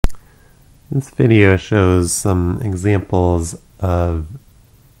This video shows some examples of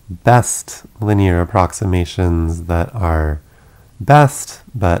best linear approximations that are best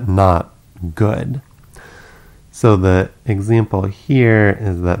but not good. So the example here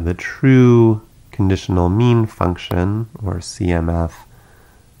is that the true conditional mean function, or CMF,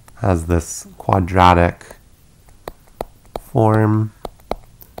 has this quadratic form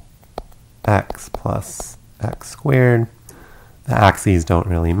x plus x squared. The axes don't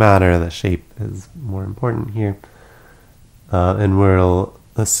really matter, the shape is more important here. And we'll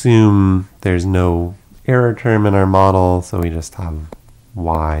assume there's no error term in our model, so we just have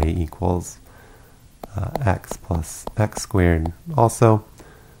y equals x plus x squared also.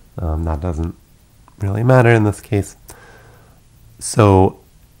 That doesn't really matter in this case. So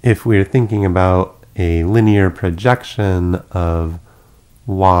if we're thinking about a linear projection of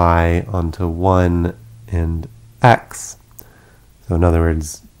y onto 1 and x, so in other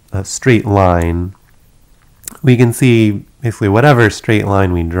words, a straight line, we can see basically whatever straight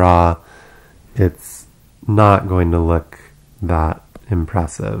line we draw, it's not going to look that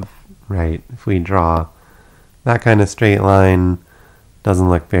impressive, right? If we draw that kind of straight line, doesn't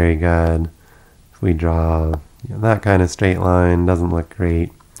look very good. If we draw that kind of straight line, doesn't look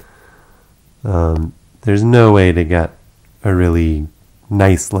great. There's no way to get a really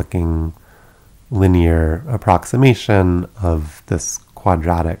nice looking linear approximation of this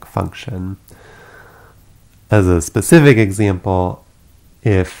quadratic function. As a specific example,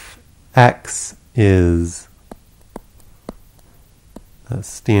 if x is a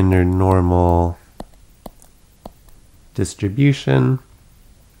standard normal distribution,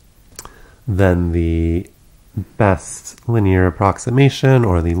 then the best linear approximation,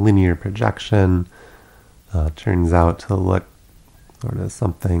 or the linear projection, turns out to look sort of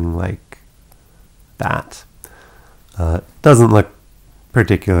something like that. Doesn't look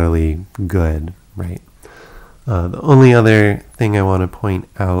particularly good, right? The only other thing I want to point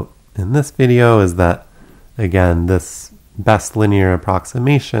out in this video is that, again, this best linear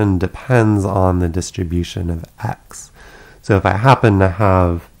approximation depends on the distribution of x. So if I happen to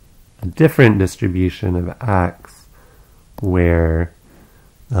have a different distribution of x where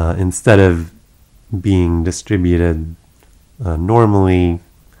instead of being distributed normally,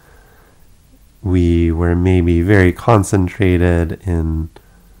 we were maybe very concentrated in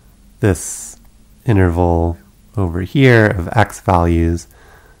this interval over here of x values,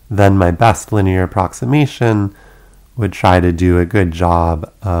 then my best linear approximation would try to do a good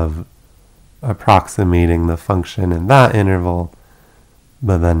job of approximating the function in that interval,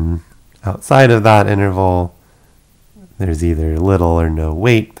 but then outside of that interval, there's either little or no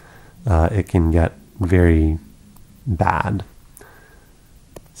weight. It can get very bad.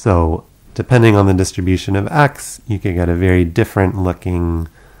 So depending on the distribution of x, you can get a very different looking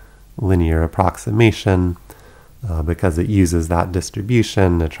linear approximation because it uses that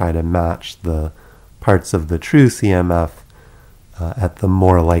distribution to try to match the parts of the true CMF at the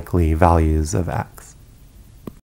more likely values of x.